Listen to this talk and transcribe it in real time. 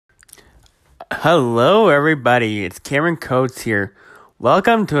Hello, everybody. It's Cameron Coates here.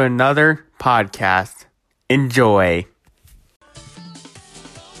 Welcome to another podcast. Enjoy.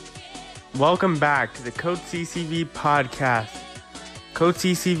 Welcome back to the Coates CCV Podcast. Coates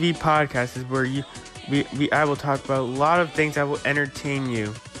CCV Podcast is where I will talk about a lot of things that will entertain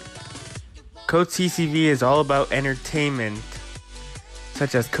you. Coates CCV is all about entertainment,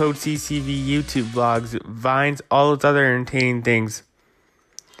 such as Coates CCV YouTube vlogs, Vines, all those other entertaining things.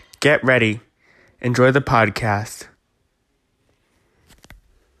 Get ready. Enjoy the podcast.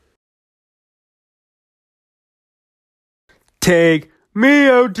 Take me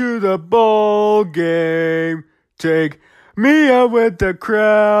out to the ball game. Take me out with the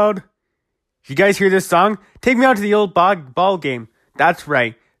crowd. You guys hear this song? Take me out to the old ball game. That's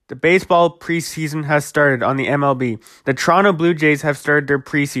right. The baseball preseason has started on the MLB. The Toronto Blue Jays have started their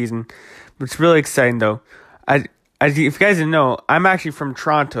preseason. It's really exciting, though. As if you guys didn't know, I'm actually from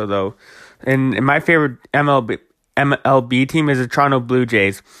Toronto, though. And my favorite MLB team is the Toronto Blue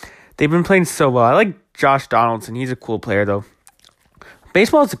Jays. They've been playing so well. I like Josh Donaldson. He's a cool player, though.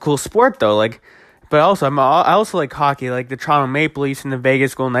 Baseball is a cool sport, though. But also, I also like hockey, like the Toronto Maple Leafs and the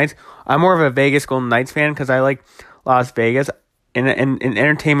Vegas Golden Knights. I'm more of a Vegas Golden Knights fan because I like Las Vegas. And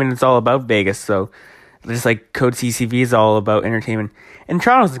entertainment is all about Vegas, so just like Code CCV is all about entertainment. And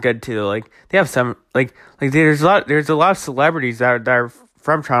Toronto's good too. Like they have some there's a lot of celebrities that are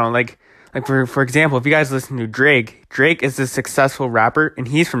from Toronto. Like for example, if you guys listen to Drake is a successful rapper and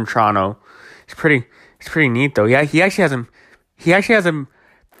he's from Toronto. It's pretty neat though. Yeah, he actually has a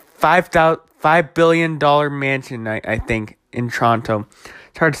 $5 billion mansion, I think, in Toronto.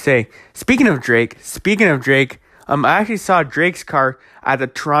 It's hard to say. Speaking of Drake, I actually saw Drake's car at the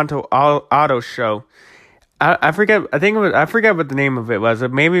Toronto Auto Show. I forget what the name of it was.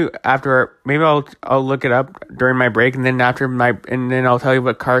 Maybe I'll look it up during my break, and then then I'll tell you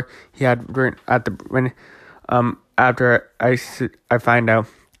what car he had after I find out.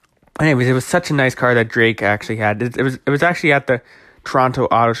 Anyways, it was such a nice car that Drake actually had. It was actually at the Toronto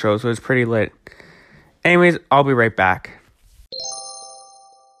Auto Show, so it was pretty lit. Anyways, I'll be right back.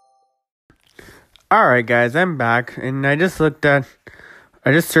 Alright guys, I'm back, and I just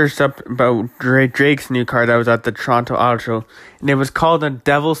searched up about Drake's new car that was at the Toronto Auto Show, and it was called a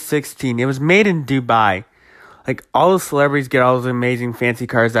Devil 16. It was made in Dubai. Like, all the celebrities get all those amazing fancy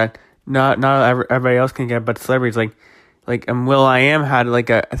cars that not everybody else can get, but celebrities like Will.i.am had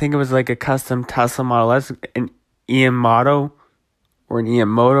I think it was like a custom Tesla Model S, an Iamoto,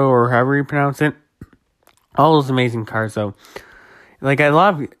 or however you pronounce it. All those amazing cars, though. Like, a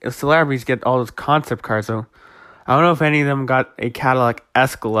lot of celebrities get all those concept cars, though. I don't know if any of them got a Cadillac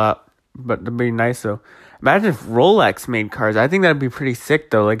Escalade, but it'd be nice, though. Imagine if Rolex made cars. I think that'd be pretty sick,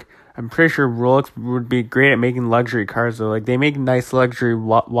 though. Like, I'm pretty sure Rolex would be great at making luxury cars, though. Like, they make nice luxury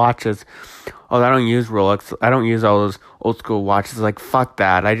watches. Although I don't use Rolex. I don't use all those old school watches. Like, fuck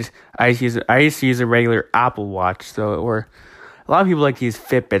that. I used to use a regular Apple Watch, or a lot of people like to use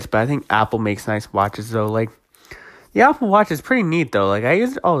Fitbits, but I think Apple makes nice watches, though. Like, the Apple Watch is pretty neat, though. Like, I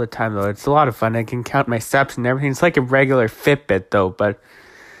use it all the time, though. It's a lot of fun. I can count my steps and everything. It's like a regular Fitbit, though, but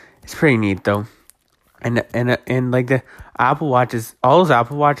it's pretty neat, though. And like the Apple Watches, all those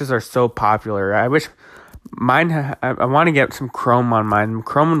Apple Watches are so popular. I wish mine. I want to get some chrome on mine.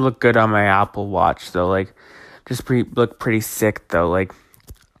 Chrome would look good on my Apple Watch, though. Like, look pretty sick, though. Like,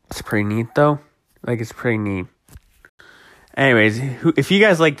 it's pretty neat, though. Like, it's pretty neat. Anyways, if you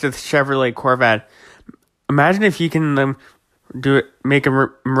guys like the Chevrolet Corvette, imagine if you can make a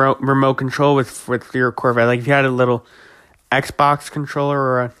remote control with your Corvette. Like if you had a little Xbox controller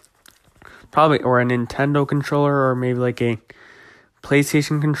or a Nintendo controller or maybe like a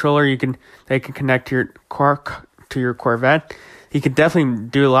PlayStation controller, they can connect to your Corvette. You could definitely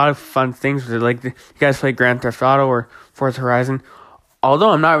do a lot of fun things with it. Like you guys play Grand Theft Auto or Forza Horizon.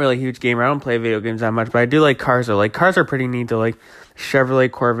 Although I'm not really a huge gamer, I don't play video games that much, but I do like cars though. Like cars are pretty neat though. Like Chevrolet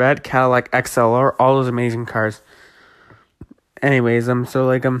Corvette, Cadillac XLR, all those amazing cars. Anyways,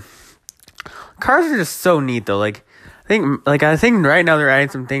 cars are just so neat though. Like I think right now they're adding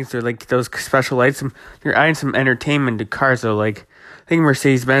some things to like those special lights. They're adding some entertainment to cars though. Like I think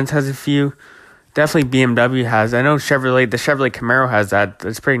Mercedes-Benz has a few. Definitely BMW has. I know the Chevrolet Camaro has that.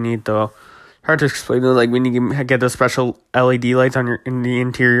 That's pretty neat though. Hard to explain though. Like when you get those special LED lights in the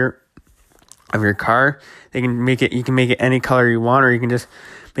interior of your car, you can make it any color you want, or you can just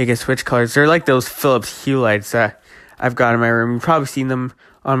make it switch colors. They're like those Philips Hue lights that I've got in my room. You've probably seen them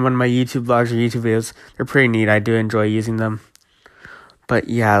on one of my YouTube vlogs or YouTube videos. They're pretty neat. I do enjoy using them. But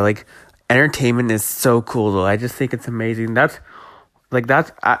yeah, like entertainment is so cool though. I just think it's amazing. That's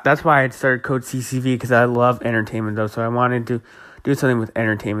why I started Code CCV, because I love entertainment though. So I wanted to do something with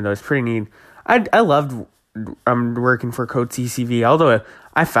entertainment though. It's pretty neat. I loved working for Code CCV. Although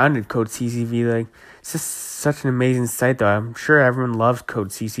I founded Code CCV, like it's just such an amazing site. Though I'm sure everyone loves Code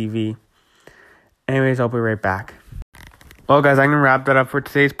CCV. Anyways, I'll be right back. Well, guys, I'm gonna wrap that up for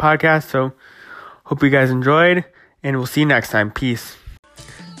today's podcast. So hope you guys enjoyed, and we'll see you next time. Peace.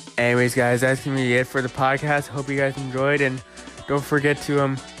 Anyways, guys, that's gonna be it for the podcast. Hope you guys enjoyed, and don't forget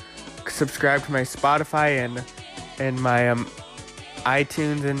to subscribe to my Spotify and my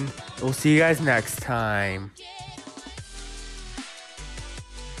iTunes, and we'll see you guys next time.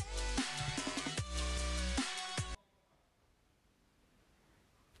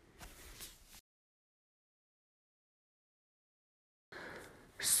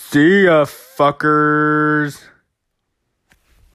 See ya, fuckers.